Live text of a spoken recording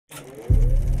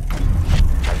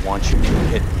I want you to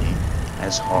hit me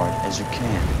as hard as you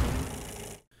can.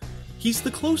 He's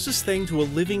the closest thing to a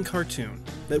living cartoon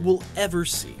that we'll ever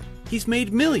see. He's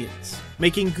made millions,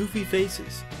 making goofy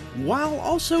faces, while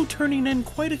also turning in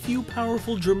quite a few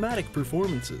powerful dramatic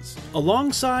performances,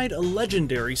 alongside a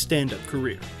legendary stand-up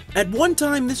career. At one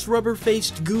time, this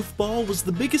rubber-faced goofball was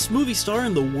the biggest movie star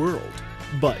in the world.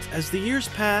 But as the years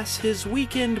pass, his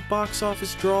weekend box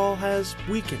office draw has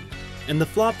weakened, and the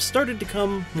flops started to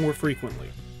come more frequently.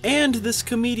 And this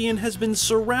comedian has been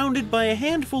surrounded by a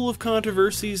handful of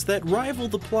controversies that rival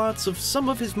the plots of some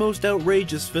of his most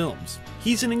outrageous films.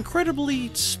 He's an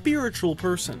incredibly spiritual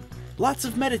person. Lots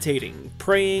of meditating,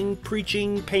 praying,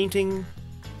 preaching, painting.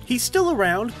 He's still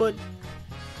around, but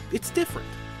it's different.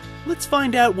 Let's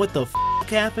find out what the f***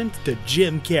 happened to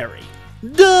Jim Carrey.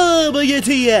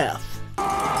 WTF!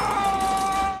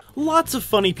 Lots of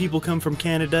funny people come from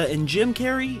Canada, and Jim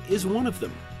Carrey is one of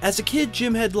them. As a kid,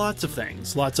 Jim had lots of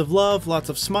things. Lots of love, lots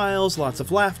of smiles, lots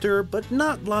of laughter, but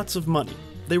not lots of money.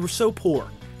 They were so poor,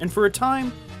 and for a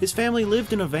time, his family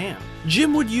lived in a van.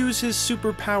 Jim would use his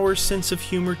superpower sense of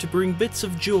humor to bring bits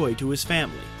of joy to his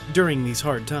family during these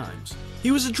hard times. He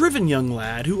was a driven young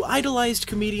lad who idolized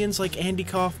comedians like Andy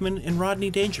Kaufman and Rodney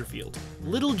Dangerfield.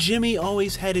 Little Jimmy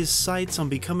always had his sights on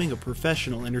becoming a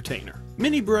professional entertainer.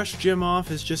 Many brushed Jim off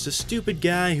as just a stupid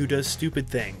guy who does stupid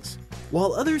things,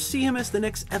 while others see him as the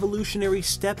next evolutionary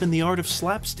step in the art of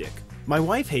slapstick. My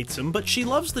wife hates him, but she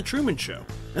loves The Truman Show,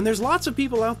 and there's lots of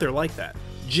people out there like that.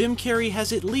 Jim Carrey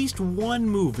has at least one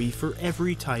movie for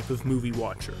every type of movie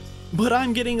watcher. But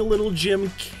I'm getting a little Jim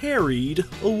carried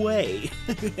away.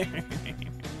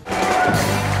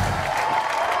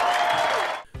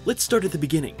 Let's start at the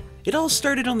beginning. It all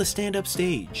started on the stand-up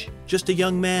stage. Just a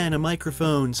young man, a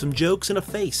microphone, some jokes, and a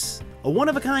face. A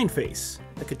one-of-a-kind face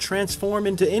that could transform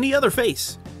into any other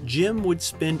face. Jim would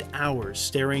spend hours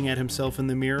staring at himself in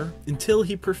the mirror until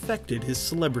he perfected his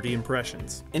celebrity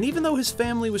impressions. And even though his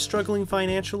family was struggling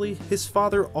financially, his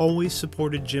father always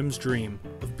supported Jim's dream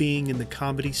of being in the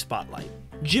comedy spotlight.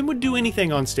 Jim would do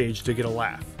anything on stage to get a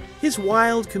laugh. His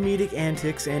wild comedic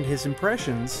antics and his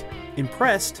impressions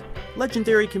impressed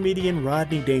legendary comedian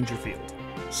Rodney Dangerfield.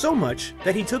 So much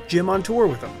that he took Jim on tour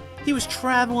with him. He was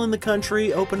traveling the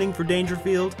country opening for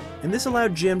Dangerfield, and this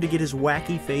allowed Jim to get his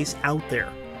wacky face out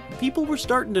there. People were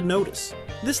starting to notice.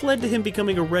 This led to him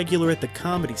becoming a regular at the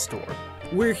Comedy Store,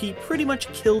 where he pretty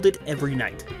much killed it every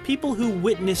night. People who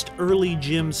witnessed early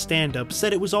Jim's stand-up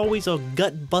said it was always a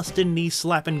gut-bustin',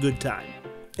 knee-slappin' good time.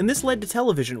 And this led to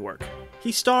television work.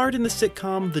 He starred in the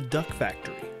sitcom The Duck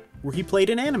Factory, where he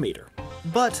played an animator.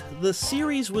 But the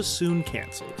series was soon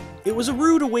canceled. It was a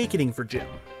rude awakening for Jim.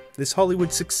 This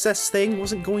Hollywood success thing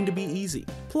wasn't going to be easy.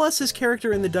 Plus, his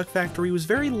character in The Duck Factory was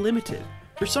very limited.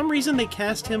 For some reason, they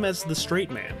cast him as the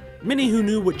straight man. Many who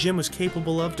knew what Jim was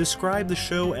capable of described the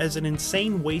show as an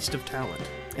insane waste of talent.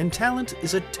 And talent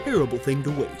is a terrible thing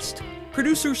to waste.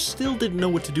 Producers still didn't know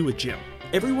what to do with Jim.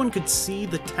 Everyone could see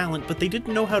the talent, but they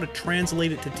didn't know how to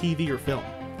translate it to TV or film.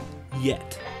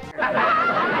 Yet.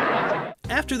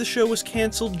 After the show was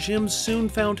canceled, Jim soon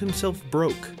found himself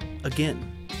broke. Again.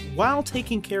 While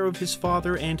taking care of his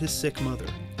father and his sick mother,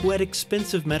 who had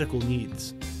expensive medical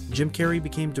needs, Jim Carrey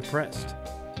became depressed.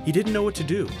 He didn't know what to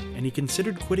do, and he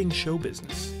considered quitting show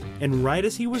business. And right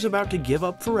as he was about to give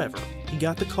up forever, he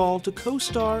got the call to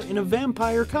co-star in a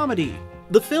vampire comedy.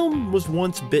 The film was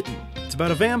Once Bitten. It's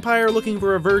about a vampire looking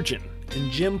for a virgin,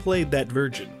 and Jim played that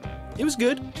virgin. It was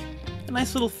good. A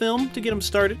nice little film to get him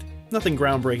started. Nothing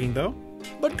groundbreaking though,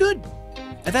 but good.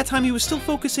 At that time, he was still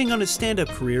focusing on his stand-up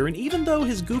career, and even though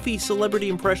his goofy celebrity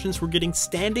impressions were getting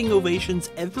standing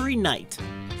ovations every night,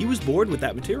 he was bored with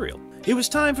that material. It was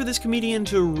time for this comedian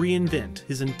to reinvent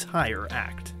his entire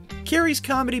act. Carrey's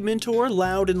comedy mentor,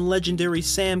 loud and legendary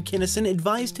Sam Kinison,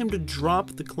 advised him to drop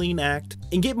the clean act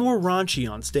and get more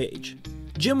raunchy on stage.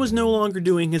 Jim was no longer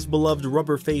doing his beloved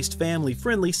rubber-faced,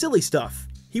 family-friendly, silly stuff.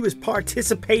 He was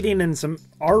participating in some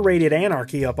R-rated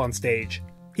anarchy up on stage.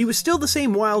 He was still the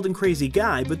same wild and crazy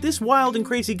guy, but this wild and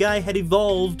crazy guy had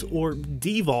evolved or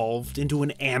devolved into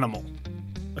an animal.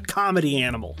 A comedy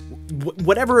animal.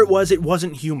 Whatever it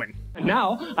wasn't human.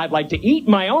 Now, I'd like to eat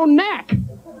my own neck!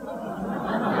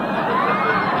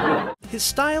 His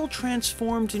style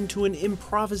transformed into an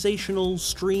improvisational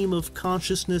stream of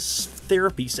consciousness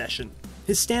therapy session.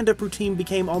 His stand-up routine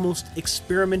became almost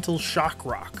experimental shock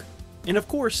rock. And of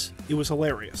course, it was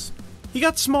hilarious. He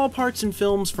got small parts in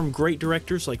films from great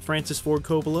directors like Francis Ford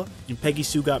Coppola and Peggy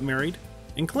Sue Got Married,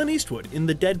 and Clint Eastwood in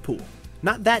The Deadpool.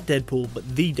 Not that Deadpool,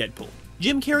 but the Deadpool.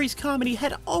 Jim Carrey's comedy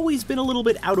had always been a little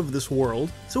bit out of this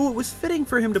world, so it was fitting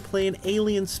for him to play an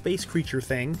alien space creature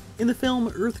thing in the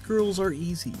film Earth Girls Are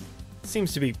Easy.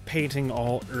 Seems to be painting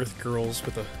all Earth girls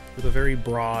with a very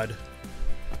broad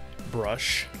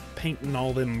brush, painting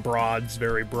all them broads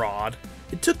very broad.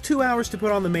 It took 2 hours to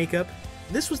put on the makeup.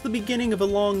 This was the beginning of a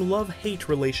long love-hate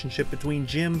relationship between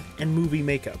Jim and movie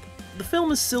makeup. The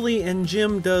film is silly and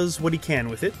Jim does what he can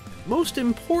with it. Most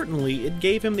importantly, it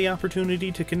gave him the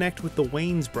opportunity to connect with the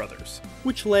Wayans brothers,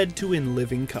 which led to In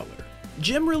Living Color.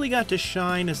 Jim really got to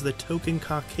shine as the token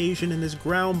Caucasian in this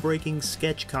groundbreaking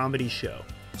sketch comedy show.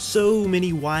 So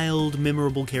many wild,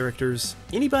 memorable characters.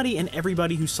 Anybody and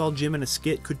everybody who saw Jim in a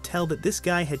skit could tell that this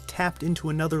guy had tapped into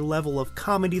another level of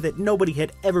comedy that nobody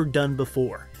had ever done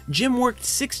before. Jim worked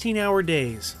 16-hour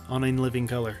days on In Living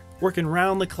Color, working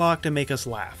round the clock to make us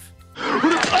laugh.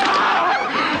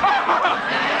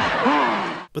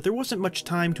 But there wasn't much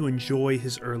time to enjoy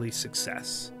his early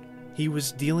success. He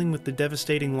was dealing with the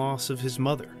devastating loss of his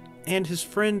mother, and his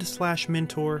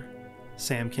friend/mentor,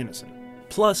 Sam Kinison.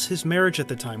 Plus, his marriage at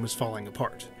the time was falling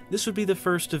apart. This would be the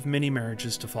first of many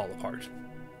marriages to fall apart.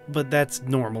 But that's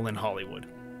normal in Hollywood.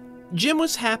 Jim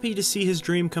was happy to see his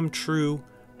dream come true,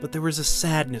 but there was a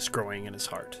sadness growing in his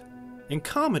heart. And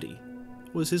comedy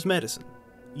was his medicine.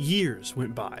 Years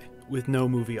went by with no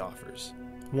movie offers.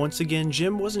 Once again,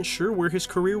 Jim wasn't sure where his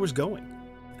career was going.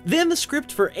 Then the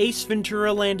script for Ace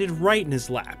Ventura landed right in his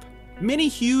lap. Many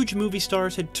huge movie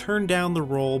stars had turned down the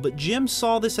role, but Jim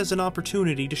saw this as an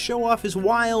opportunity to show off his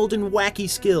wild and wacky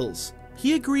skills.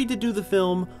 He agreed to do the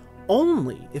film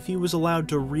only if he was allowed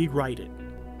to rewrite it.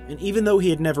 And even though he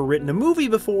had never written a movie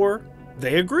before,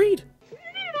 they agreed.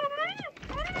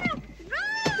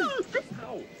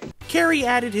 Carrey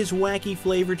added his wacky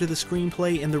flavor to the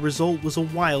screenplay and the result was a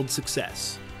wild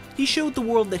success. He showed the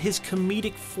world that his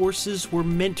comedic forces were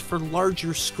meant for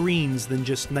larger screens than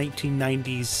just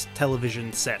 1990s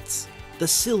television sets. The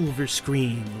silver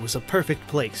screen was a perfect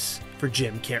place for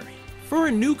Jim Carrey. For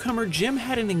a newcomer, Jim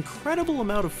had an incredible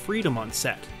amount of freedom on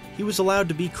set. He was allowed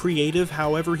to be creative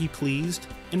however he pleased,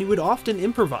 and he would often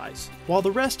improvise, while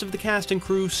the rest of the cast and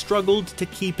crew struggled to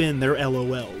keep in their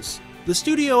LOLs. The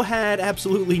studio had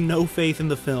absolutely no faith in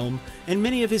the film, and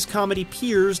many of his comedy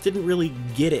peers didn't really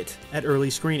get it at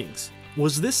early screenings.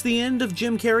 Was this the end of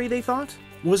Jim Carrey, they thought?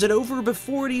 Was it over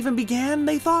before it even began,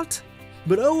 they thought?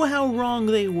 But oh how wrong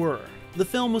they were. The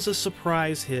film was a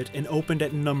surprise hit and opened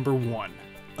at #1.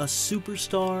 A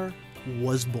superstar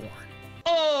was born.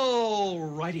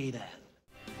 Alrighty then.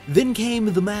 Then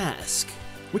came The Mask,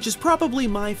 which is probably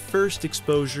my first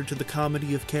exposure to the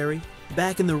comedy of Carrey.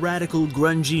 Back in the radical,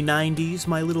 grungy 90s,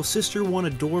 my little sister won a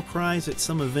door prize at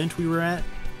some event we were at,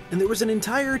 and there was an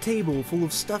entire table full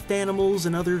of stuffed animals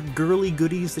and other girly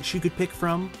goodies that she could pick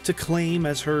from to claim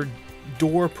as her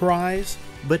door prize.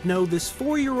 But no, this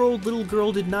 4-year-old little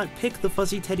girl did not pick the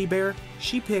fuzzy teddy bear.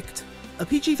 She picked a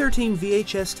PG-13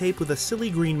 VHS tape with a silly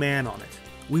green man on it.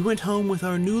 We went home with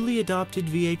our newly adopted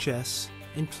VHS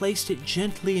and placed it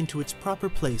gently into its proper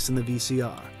place in the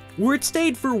VCR, where it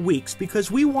stayed for weeks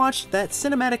because we watched that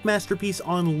cinematic masterpiece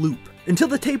on loop until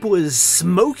the tape was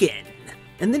smoking,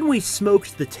 and then we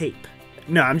smoked the tape.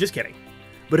 No, I'm just kidding.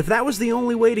 But if that was the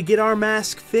only way to get our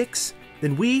mask fix,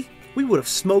 then we would have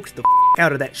smoked the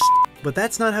out of that shit. But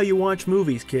that's not how you watch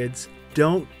movies, kids.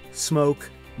 Don't smoke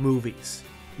movies.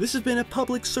 This has been a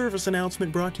public service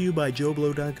announcement brought to you by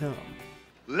JoBlo.com.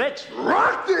 Let's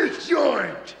rock this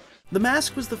joint! The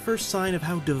Mask was the first sign of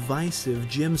how divisive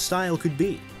Jim's style could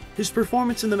be. His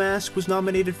performance in The Mask was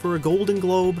nominated for a Golden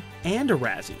Globe and a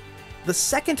Razzie, the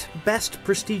second best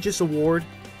prestigious award,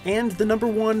 and the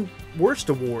 #1 worst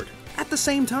award at the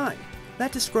same time.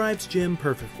 That describes Jim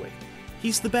perfectly.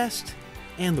 He's the best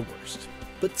and the worst.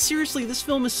 But seriously, this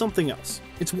film is something else.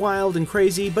 It's wild and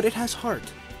crazy, but it has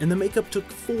heart, and the makeup took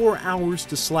 4 hours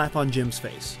to slap on Jim's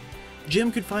face.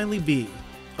 Jim could finally be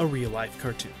a real-life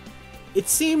cartoon. It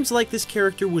seems like this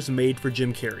character was made for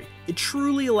Jim Carrey. It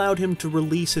truly allowed him to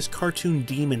release his cartoon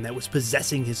demon that was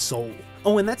possessing his soul.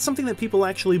 Oh, and that's something that people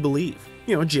actually believe.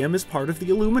 You know, Jim is part of the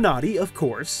Illuminati, of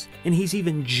course, and he's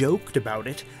even joked about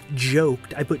it.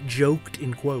 Joked, I put joked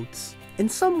in quotes. And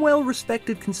some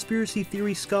well-respected conspiracy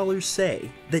theory scholars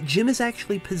say that Jim is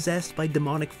actually possessed by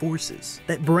demonic forces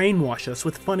that brainwash us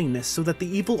with funniness so that the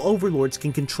evil overlords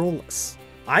can control us.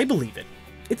 I believe it.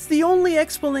 It's the only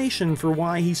explanation for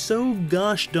why he's so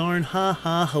gosh darn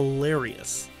ha-ha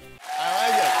hilarious. I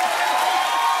like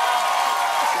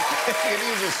it. It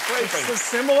needs a scraping. It's the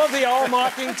symbol of the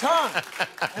all-mocking tongue.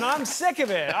 And I'm sick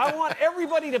of it. I want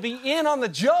everybody to be in on the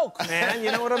joke, man.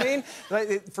 You know what I mean?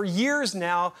 For years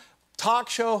now, talk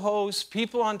show hosts,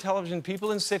 people on television,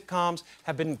 people in sitcoms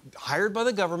have been hired by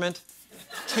the government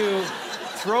to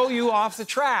throw you off the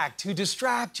track, to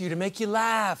distract you, to make you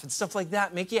laugh and stuff like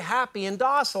that, make you happy and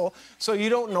docile so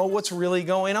you don't know what's really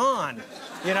going on.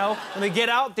 You know, and they get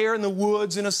out there in the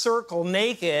woods in a circle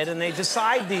naked and they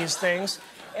decide these things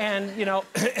and, you know,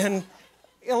 and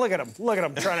you know, look at him trying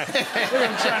to come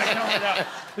it out.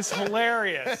 It's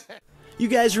hilarious. You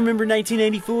guys remember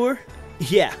 1994?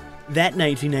 Yeah, that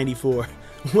 1994.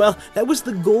 Well, that was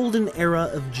the golden era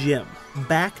of Jim.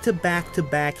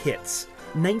 Back-to-back-to-back hits.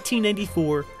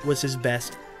 1994 was his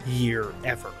best year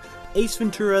ever. Ace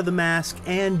Ventura, The Mask,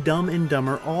 and Dumb and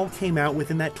Dumber all came out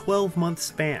within that 12-month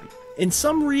span. And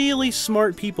some really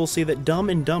smart people say that Dumb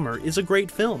and Dumber is a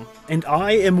great film. And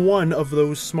I am one of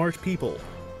those smart people.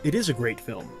 It is a great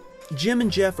film. Jim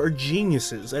and Jeff are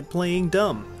geniuses at playing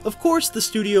dumb. Of course the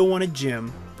studio wanted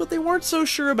Jim, but they weren't so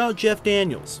sure about Jeff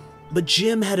Daniels. But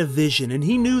Jim had a vision, and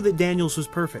he knew that Daniels was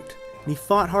perfect. And he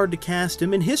fought hard to cast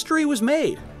him, and history was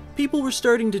made. People were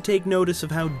starting to take notice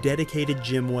of how dedicated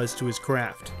Jim was to his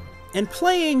craft. And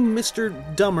playing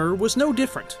Mr. Dumber was no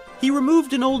different. He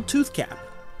removed an old tooth cap.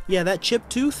 Yeah, that chipped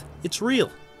tooth, it's real.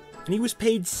 And he was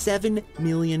paid $7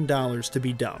 million to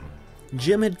be dumb.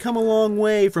 Jim had come a long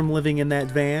way from living in that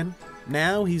van.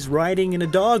 Now he's riding in a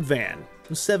dog van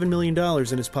with $7 million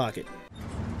in his pocket.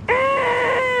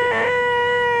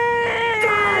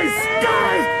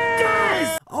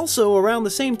 Guys! Also, around the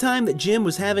same time that Jim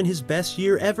was having his best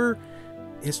year ever,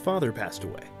 his father passed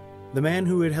away. The man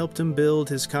who had helped him build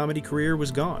his comedy career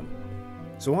was gone.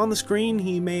 So on the screen,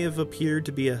 he may have appeared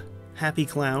to be a happy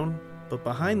clown, but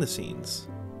behind the scenes,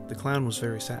 the clown was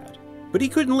very sad. But he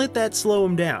couldn't let that slow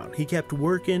him down. He kept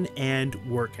working and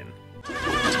working.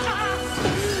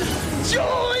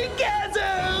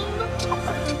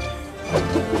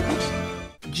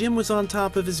 Jim was on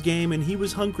top of his game and he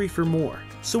was hungry for more.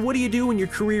 So what do you do when your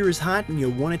career is hot and you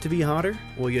want it to be hotter?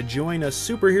 Well, you join a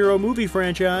superhero movie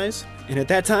franchise. And at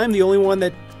that time, the only one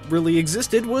that really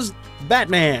existed was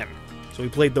Batman. So he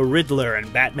played the Riddler in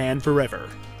Batman Forever.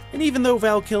 And even though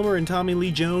Val Kilmer and Tommy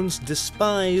Lee Jones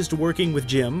despised working with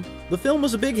Jim, the film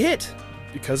was a big hit,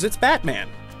 because it's Batman.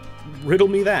 Riddle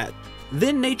me that.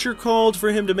 Then nature called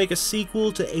for him to make a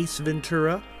sequel to Ace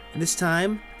Ventura, and this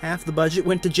time, half the budget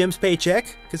went to Jim's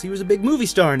paycheck, because he was a big movie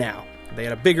star now. They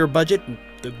had a bigger budget, and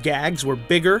the gags were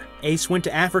bigger. Ace went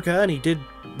to Africa, and he did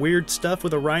weird stuff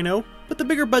with a rhino, but the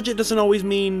bigger budget doesn't always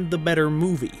mean the better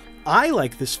movie. I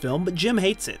like this film, but Jim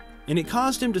hates it. And it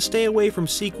caused him to stay away from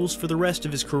sequels for the rest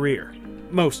of his career.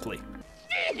 Mostly.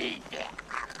 Mommy!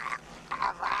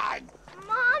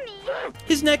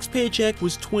 His next paycheck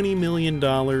was $20 million.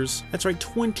 That's right,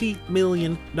 $20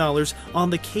 million on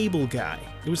The Cable Guy.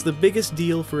 It was the biggest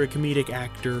deal for a comedic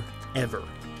actor ever.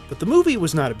 But the movie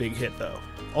was not a big hit, though,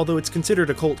 although it's considered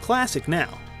a cult classic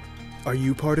now. Are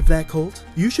you part of that cult?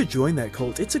 You should join that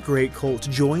cult. It's a great cult.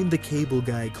 Join the Cable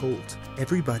Guy cult.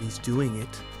 Everybody's doing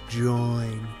it.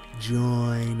 Join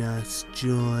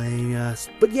us.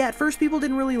 But yeah, at first people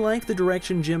didn't really like the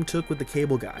direction Jim took with The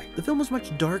Cable Guy. The film was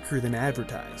much darker than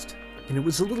advertised, and it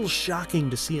was a little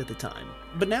shocking to see at the time.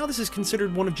 But now this is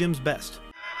considered one of Jim's best.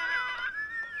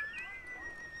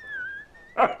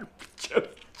 I'm just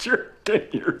jerking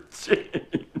your chin.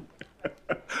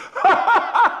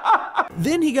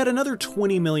 Then he got another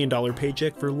 $20 million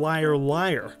paycheck for Liar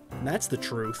Liar. And that's the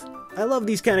truth. I love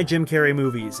these kind of Jim Carrey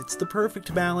movies. It's the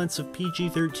perfect balance of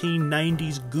PG-13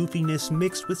 90s goofiness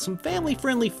mixed with some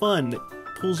family-friendly fun that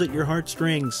pulls at your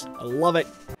heartstrings. I love it.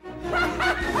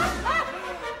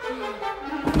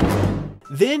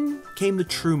 Then came The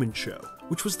Truman Show,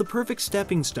 which was the perfect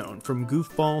stepping stone from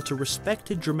goofball to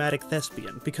respected dramatic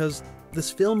thespian, because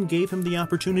this film gave him the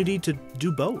opportunity to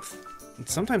do both, and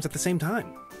sometimes at the same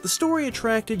time. The story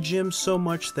attracted Jim so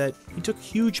much that he took a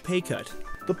huge pay cut.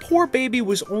 The poor baby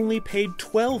was only paid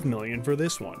 $12 million for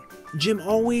this one. Jim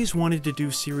always wanted to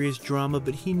do serious drama,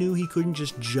 but he knew he couldn't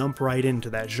just jump right into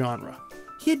that genre.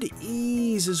 He had to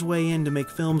ease his way in to make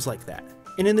films like that.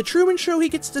 And in The Truman Show, he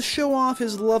gets to show off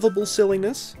his lovable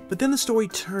silliness, but then the story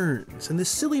turns, and this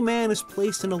silly man is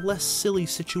placed in a less silly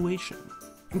situation.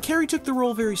 And Carrey took the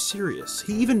role very serious.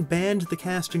 He even banned the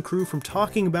cast and crew from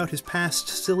talking about his past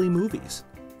silly movies.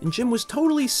 And Jim was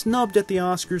totally snubbed at the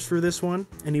Oscars for this one,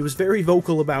 and he was very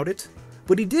vocal about it.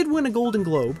 But he did win a Golden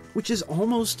Globe, which is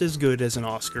almost as good as an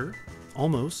Oscar.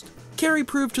 Almost. Carrey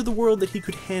proved to the world that he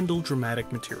could handle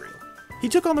dramatic material. He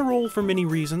took on the role for many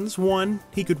reasons. One,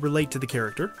 he could relate to the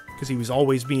character, because he was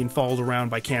always being followed around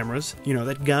by cameras. You know,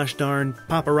 that gosh darn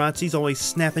paparazzi's always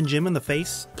snapping Jim in the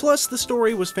face. Plus, the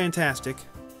story was fantastic,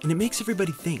 and it makes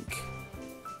everybody think,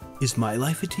 is my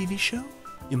life a TV show?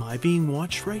 Am I being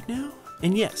watched right now?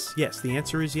 And yes, the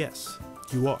answer is yes,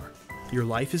 you are. Your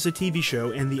life is a TV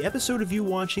show, and the episode of you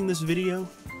watching this video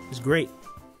is great.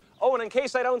 Oh, and in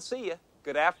case I don't see you,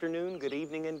 good afternoon, good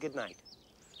evening, and good night.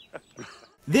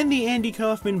 Then the Andy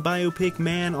Kaufman biopic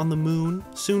Man on the Moon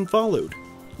soon followed.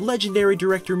 Legendary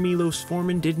director Milos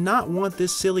Forman did not want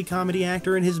this silly comedy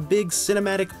actor in his big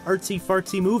cinematic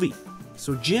artsy-fartsy movie,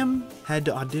 so Jim had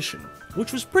to audition,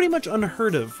 which was pretty much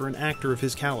unheard of for an actor of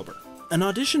his caliber. An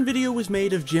audition video was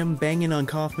made of Jim banging on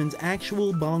Kaufman's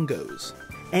actual bongos.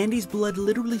 Andy's blood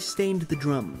literally stained the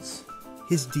drums.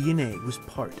 His DNA was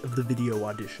part of the video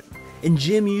audition, and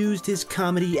Jim used his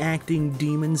comedy acting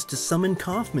demons to summon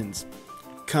Kaufman's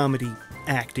comedy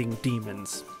acting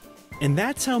demons. And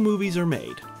that's how movies are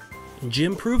made. And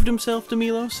Jim proved himself to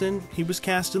Milos, and he was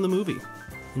cast in the movie.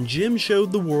 And Jim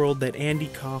showed the world that Andy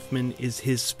Kaufman is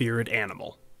his spirit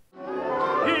animal.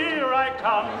 Here I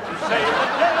come to save the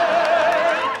day.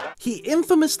 He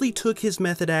infamously took his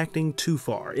method acting too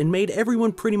far and made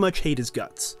everyone pretty much hate his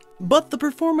guts. But the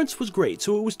performance was great,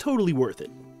 so it was totally worth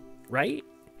it. Right?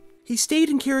 He stayed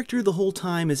in character the whole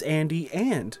time as Andy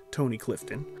and Tony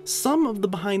Clifton. Some of the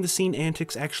behind-the-scene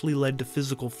antics actually led to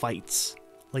physical fights,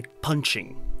 like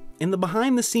punching. And the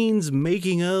behind-the-scenes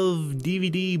making of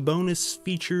DVD bonus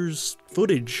features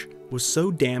footage was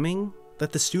so damning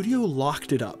that the studio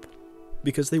locked it up,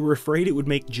 because they were afraid it would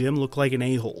make Jim look like an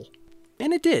a-hole.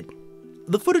 And it did.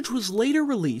 The footage was later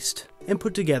released and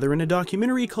put together in a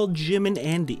documentary called Jim and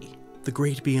Andy, The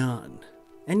Great Beyond.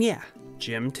 And yeah,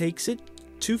 Jim takes it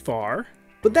too far,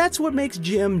 but that's what makes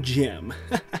Jim Jim.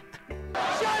 Shut up!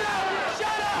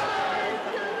 Shut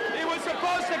up! He was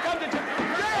supposed to come to...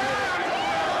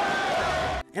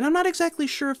 And I'm not exactly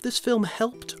sure if this film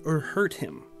helped or hurt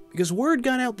him, because word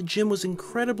got out that Jim was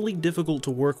incredibly difficult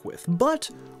to work with, but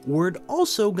word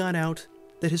also got out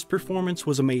that his performance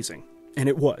was amazing. And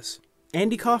it was.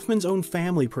 Andy Kaufman's own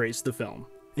family praised the film,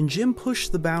 and Jim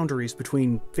pushed the boundaries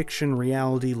between fiction,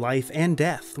 reality, life, and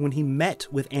death when he met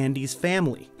with Andy's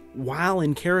family, while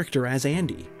in character as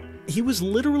Andy. He was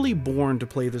literally born to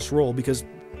play this role because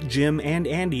Jim and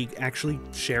Andy actually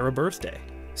share a birthday.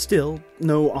 Still,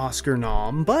 no Oscar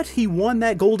nom, but he won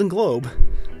that Golden Globe.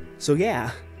 So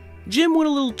yeah, Jim went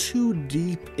a little too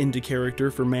deep into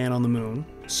character for Man on the Moon,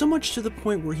 so much to the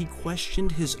point where he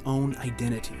questioned his own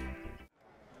identity.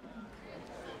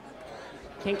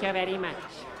 Thank you very much.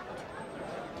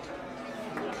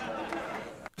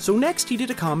 So next he did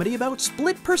a comedy about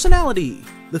split personality.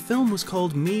 The film was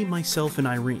called Me, Myself, and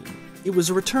Irene. It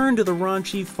was a return to the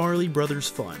raunchy Farley Brothers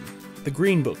fun. The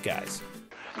Green Book guys.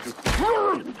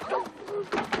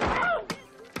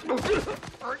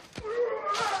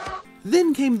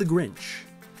 Then came The Grinch,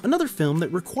 another film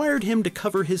that required him to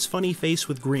cover his funny face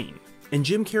with green. And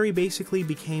Jim Carrey basically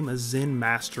became a Zen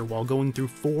master while going through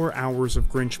 4 hours of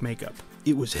Grinch makeup.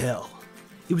 It was hell.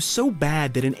 It was so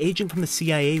bad that an agent from the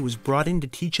CIA was brought in to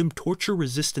teach him torture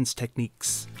resistance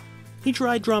techniques. He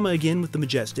tried drama again with The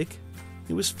Majestic.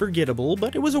 It was forgettable,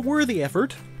 but it was a worthy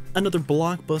effort. Another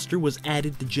blockbuster was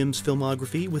added to Jim's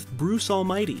filmography with Bruce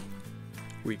Almighty,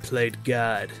 where he played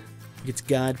God. He gets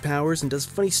God powers and does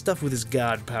funny stuff with his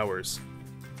God powers.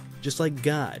 Just like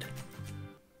God,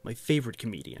 my favorite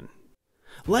comedian.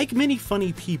 Like many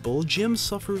funny people, Jim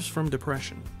suffers from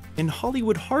depression, and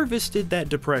Hollywood harvested that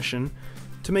depression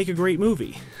to make a great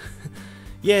movie.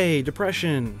 Yay,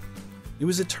 depression! It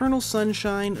was Eternal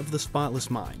Sunshine of the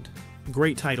Spotless Mind.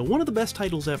 Great title, one of the best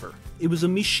titles ever. It was a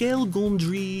Michel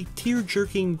Gondry,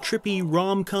 tear-jerking, trippy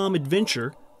rom-com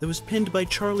adventure that was penned by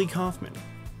Charlie Kaufman.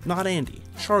 Not Andy,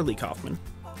 Charlie Kaufman.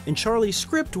 And Charlie's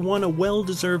script won a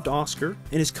well-deserved Oscar,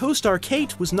 and his co-star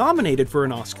Kate was nominated for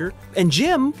an Oscar, and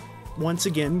Jim, once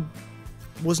again,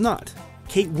 was not.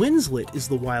 Kate Winslet is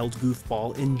the wild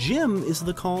goofball, and Jim is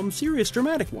the calm, serious,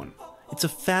 dramatic one. It's a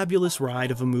fabulous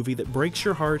ride of a movie that breaks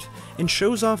your heart and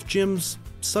shows off Jim's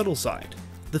subtle side.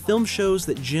 The film shows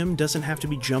that Jim doesn't have to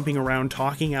be jumping around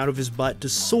talking out of his butt to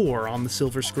soar on the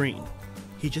silver screen.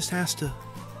 He just has to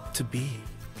be.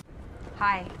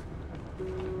 Hi.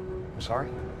 Sorry?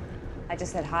 I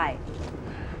just said hi.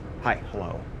 Hi,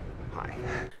 hello. Hi.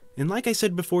 And like I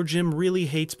said before, Jim really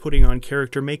hates putting on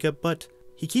character makeup, but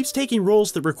he keeps taking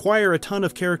roles that require a ton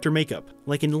of character makeup,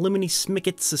 like in Lemony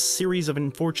Snicket's A Series of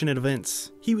Unfortunate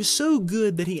Events. He was so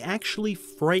good that he actually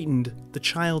frightened the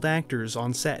child actors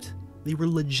on set. They were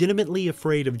legitimately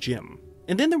afraid of Jim.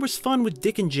 And then there was fun with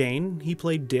Dick and Jane. He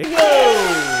played Dick. Whoa!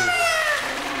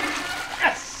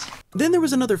 Yes! Then there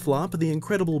was another flop, The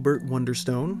Incredible Burt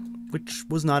Wonderstone, which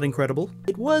was not incredible.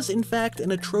 It was, in fact,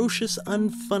 an atrocious,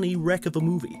 unfunny wreck of a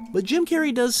movie. But Jim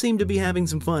Carrey does seem to be having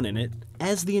some fun in it,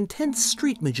 as the intense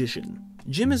street magician.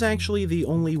 Jim is actually the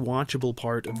only watchable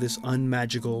part of this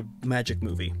unmagical magic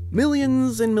movie.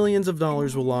 Millions and millions of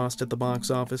dollars were lost at the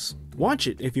box office. Watch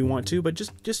it if you want to, but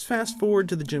just fast forward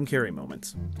to the Jim Carrey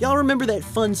moments. Y'all remember that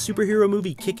fun superhero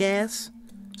movie Kick-Ass?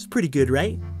 It's pretty good,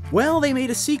 right? Well, they made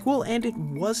a sequel and it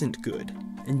wasn't good.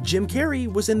 And Jim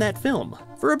Carrey was in that film,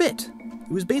 for a bit.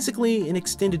 It was basically an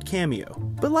extended cameo.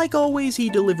 But like always, he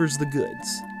delivers the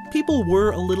goods. People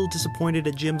were a little disappointed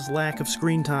at Jim's lack of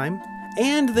screen time,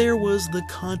 and there was the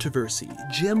controversy.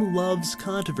 Jim loves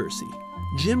controversy.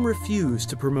 Jim refused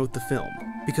to promote the film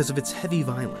because of its heavy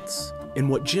violence, and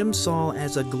what Jim saw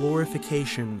as a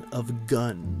glorification of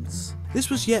guns. This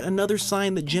was yet another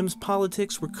sign that Jim's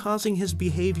politics were causing his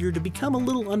behavior to become a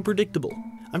little unpredictable.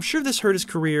 I'm sure this hurt his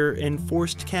career and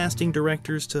forced casting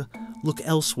directors to look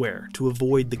elsewhere to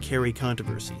avoid the Carrey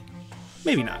controversy.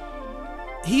 Maybe not.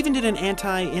 He even did an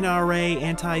anti-NRA,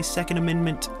 anti-Second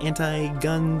Amendment,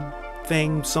 anti-gun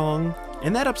thing song,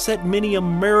 and that upset many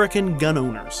American gun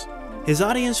owners. His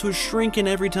audience was shrinking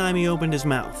every time he opened his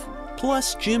mouth.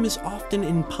 Plus, Jim is often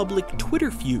in public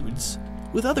Twitter feuds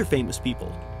with other famous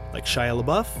people, like Shia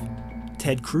LaBeouf,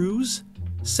 Ted Cruz,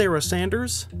 Sarah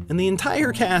Sanders, and the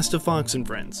entire cast of Fox and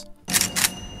Friends.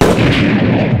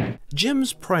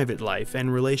 Jim's private life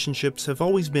and relationships have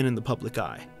always been in the public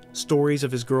eye. Stories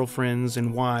of his girlfriends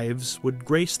and wives would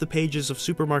grace the pages of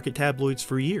supermarket tabloids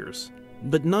for years,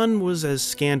 but none was as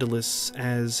scandalous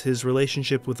as his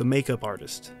relationship with a makeup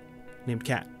artist named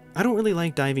Kat. I don't really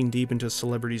like diving deep into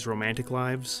celebrities' romantic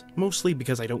lives, mostly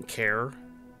because I don't care,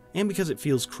 and because it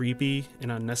feels creepy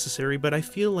and unnecessary, but I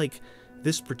feel like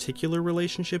this particular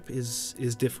relationship is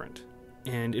different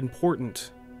and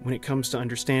important when it comes to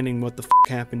understanding what the f***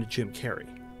 happened to Jim Carrey.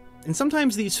 And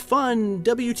sometimes these fun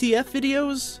WTF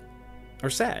videos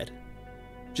are sad.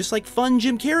 Just like fun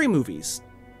Jim Carrey movies.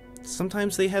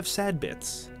 Sometimes they have sad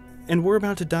bits. And we're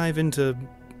about to dive into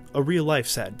a real-life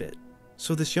sad bit.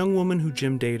 So this young woman who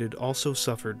Jim dated also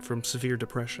suffered from severe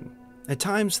depression. At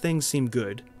times things seemed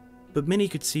good, but many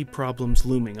could see problems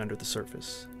looming under the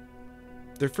surface.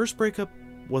 Their first breakup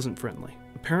wasn't friendly.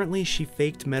 Apparently she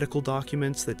faked medical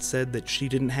documents that said that she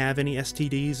didn't have any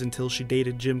STDs until she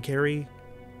dated Jim Carrey.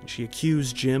 She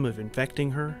accused Jim of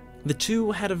infecting her. The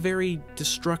two had a very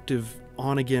destructive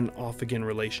on-again, off-again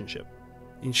relationship.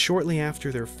 And shortly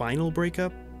after their final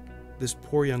breakup, this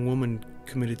poor young woman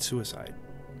committed suicide,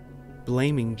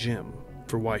 blaming Jim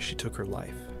for why she took her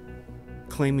life,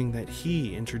 claiming that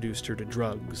he introduced her to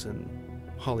drugs and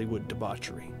Hollywood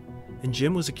debauchery. And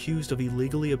Jim was accused of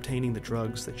illegally obtaining the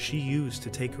drugs that she used to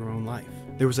take her own life.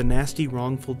 There was a nasty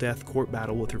wrongful death court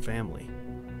battle with her family,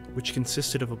 which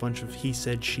consisted of a bunch of he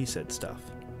said, she said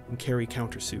stuff, and Carrey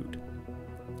countersued.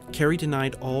 Carrey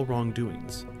denied all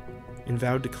wrongdoings and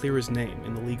vowed to clear his name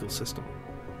in the legal system.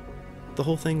 The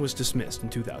whole thing was dismissed in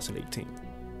 2018.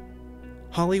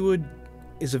 Hollywood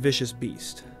is a vicious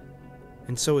beast,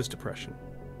 and so is depression.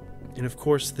 And of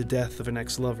course, the death of an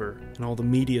ex-lover and all the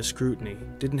media scrutiny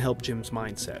didn't help Jim's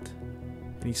mindset,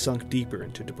 and he sunk deeper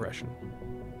into depression.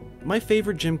 My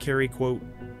favorite Jim Carrey quote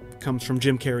comes from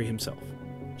Jim Carrey himself.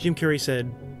 Jim Carrey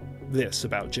said this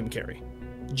about Jim Carrey.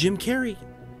 Jim Carrey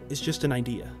is just an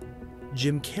idea.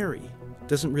 Jim Carrey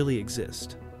doesn't really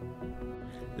exist.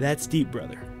 That's deep,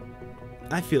 brother.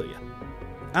 I feel ya.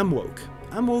 I'm woke.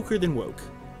 I'm woker than woke.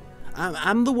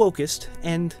 I'm the wokest,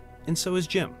 and so is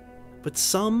Jim. But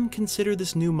some consider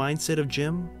this new mindset of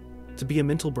Jim to be a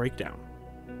mental breakdown.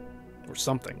 Or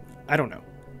something. I don't know.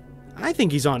 I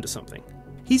think he's onto something.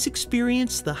 He's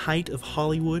experienced the height of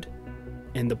Hollywood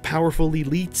and the powerful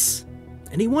elites,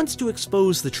 and he wants to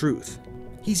expose the truth.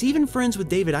 He's even friends with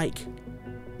David Icke,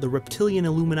 the reptilian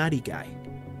Illuminati guy.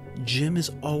 Jim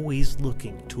is always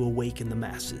looking to awaken the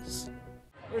masses.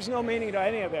 There's no meaning to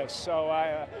any of this, so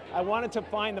I wanted to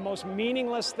find the most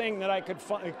meaningless thing that I could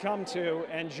come to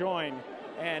and join,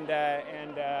 and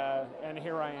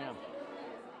here I am.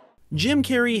 Jim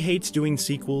Carrey hates doing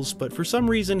sequels, but for some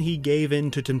reason he gave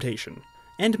in to temptation,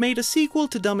 and made a sequel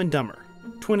to Dumb and Dumber,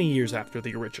 20 years after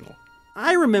the original.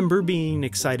 I remember being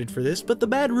excited for this, but the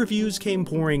bad reviews came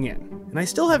pouring in, and I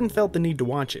still haven't felt the need to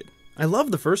watch it. I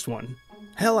love the first one.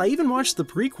 Hell, I even watched the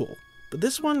prequel, but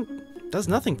this one does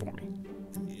nothing for me.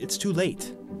 It's too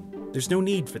late. There's no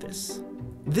need for this.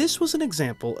 This was an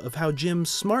example of how Jim's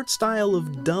smart style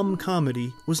of dumb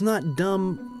comedy was not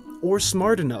dumb or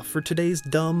smart enough for today's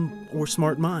dumb or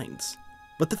smart minds.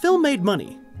 But the film made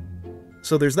money,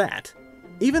 so there's that.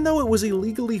 Even though it was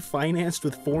illegally financed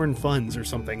with foreign funds or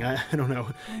something, I don't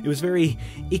know, it was very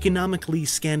economically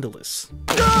scandalous.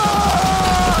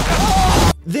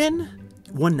 Then,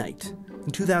 one night, in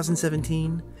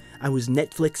 2017, I was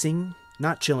Netflixing,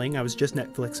 not chilling, I was just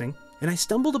Netflixing, and I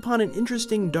stumbled upon an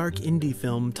interesting dark indie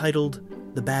film titled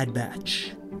The Bad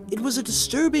Batch. It was a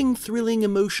disturbing, thrilling,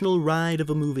 emotional ride of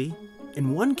a movie,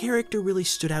 and one character really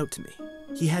stood out to me.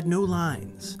 He had no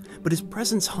lines, but his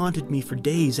presence haunted me for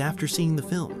days after seeing the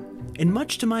film. And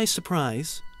much to my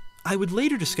surprise, I would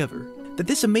later discover that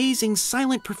this amazing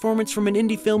silent performance from an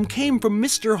indie film came from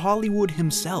Mr. Hollywood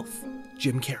himself,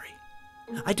 Jim Carrey.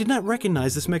 I did not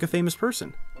recognize this mega-famous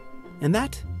person, and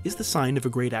that is the sign of a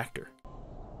great actor.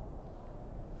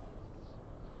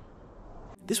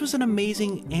 This was an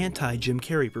amazing anti-Jim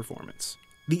Carrey performance,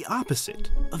 the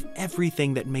opposite of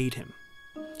everything that made him.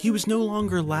 He was no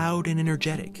longer loud and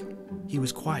energetic. He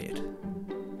was quiet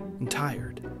and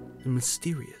tired and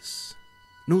mysterious.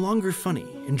 No longer funny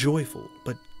and joyful,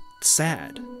 but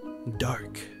sad and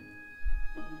dark.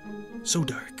 So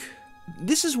dark.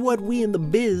 This is what we in the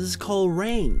biz call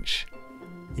range,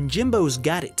 and Jimbo's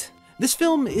got it. This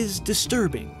film is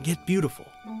disturbing yet beautiful,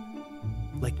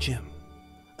 like Jim.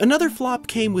 Another flop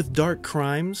came with Dark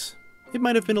Crimes. It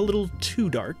might have been a little too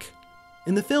dark,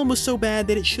 and the film was so bad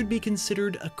that it should be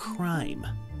considered a crime.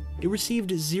 It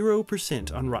received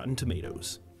 0% on Rotten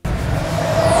Tomatoes.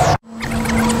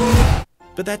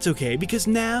 But that's okay, because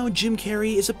now Jim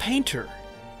Carrey is a painter.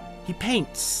 He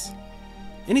paints,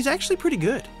 and he's actually pretty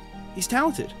good. He's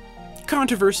talented.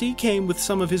 Controversy came with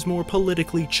some of his more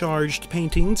politically charged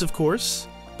paintings, of course,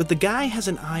 but the guy has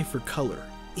an eye for color.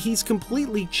 He's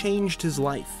completely changed his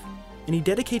life, and he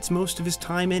dedicates most of his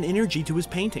time and energy to his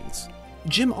paintings.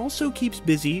 Jim also keeps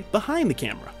busy behind the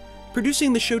camera,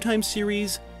 producing the Showtime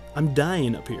series I'm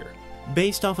Dying Up Here,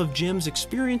 based off of Jim's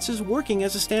experiences working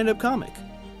as a stand-up comic.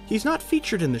 He's not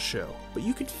featured in the show, but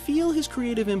you could feel his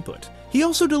creative input. He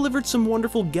also delivered some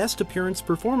wonderful guest appearance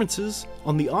performances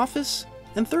on The Office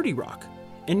and 30 Rock.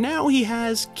 And now he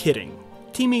has Kidding,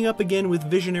 teaming up again with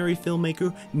visionary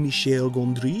filmmaker Michel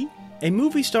Gondry. A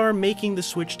movie star making the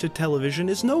switch to television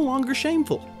is no longer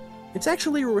shameful. It's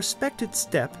actually a respected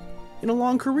step in a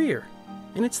long career,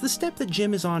 and it's the step that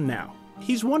Jim is on now.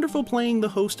 He's wonderful playing the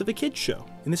host of a kids show,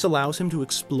 and this allows him to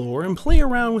explore and play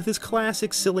around with his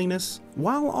classic silliness,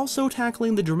 while also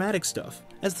tackling the dramatic stuff,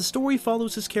 as the story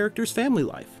follows his character's family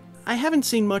life. I haven't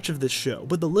seen much of this show,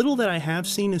 but the little that I have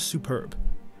seen is superb.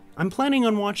 I'm planning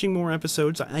on watching more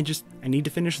episodes. I need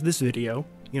to finish this video.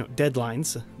 You know,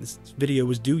 deadlines. This video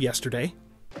was due yesterday.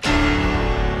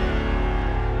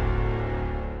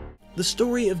 The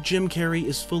story of Jim Carrey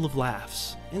is full of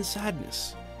laughs and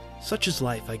sadness. Such is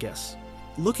life, I guess.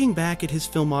 Looking back at his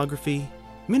filmography,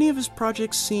 many of his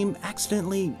projects seem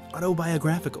accidentally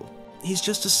autobiographical. He's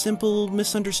just a simple,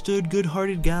 misunderstood,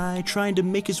 good-hearted guy trying to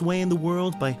make his way in the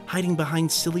world by hiding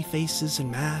behind silly faces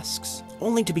and masks,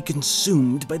 only to be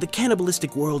consumed by the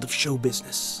cannibalistic world of show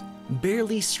business,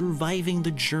 barely surviving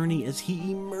the journey as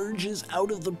he emerges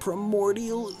out of the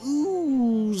primordial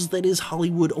ooze that is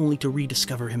Hollywood, only to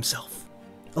rediscover himself,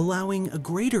 allowing a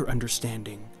greater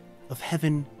understanding of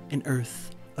heaven and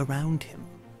earth around him.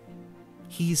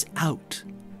 He's out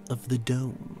of the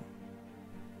dome.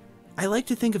 I like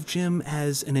to think of Jim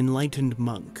as an enlightened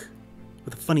monk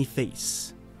with a funny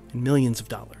face and millions of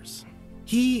dollars.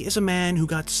 He is a man who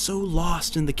got so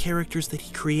lost in the characters that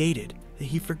he created that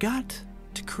he forgot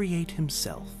to create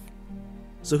himself.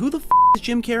 So who the f is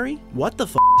Jim Carrey? What the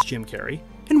f is Jim Carrey?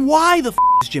 And why the f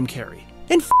is Jim Carrey?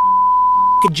 And f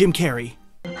Jim Carrey.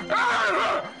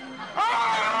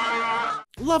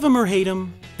 Love him or hate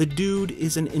him, the dude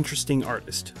is an interesting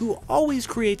artist who always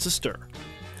creates a stir.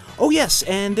 Oh yes,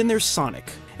 and then there's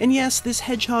Sonic. And yes, this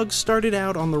hedgehog started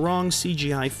out on the wrong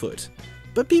CGI foot.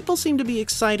 But people seem to be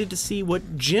excited to see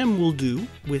what Jim will do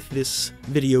with this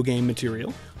video game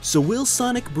material. So will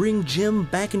Sonic bring Jim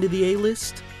back into the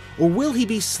A-list? Or will he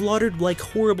be slaughtered like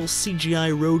horrible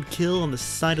CGI roadkill on the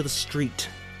side of the street?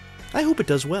 I hope it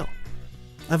does well.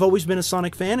 I've always been a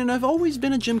Sonic fan, and I've always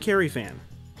been a Jim Carrey fan.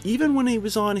 Even when he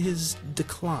was on his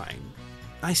decline,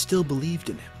 I still believed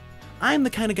in him. I'm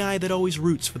the kind of guy that always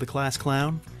roots for the class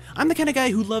clown. I'm the kind of guy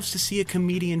who loves to see a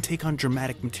comedian take on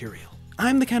dramatic material.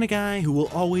 I'm the kind of guy who will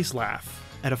always laugh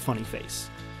at a funny face.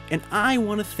 And I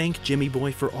want to thank Jimmy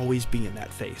Boy for always being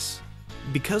that face.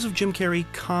 Because of Jim Carrey,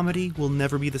 comedy will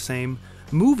never be the same,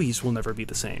 movies will never be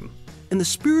the same, and the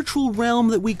spiritual realm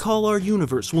that we call our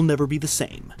universe will never be the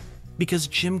same. Because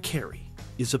Jim Carrey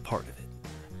is a part of it.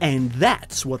 And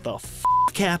that's what the f***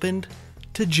 happened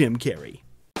to Jim Carrey.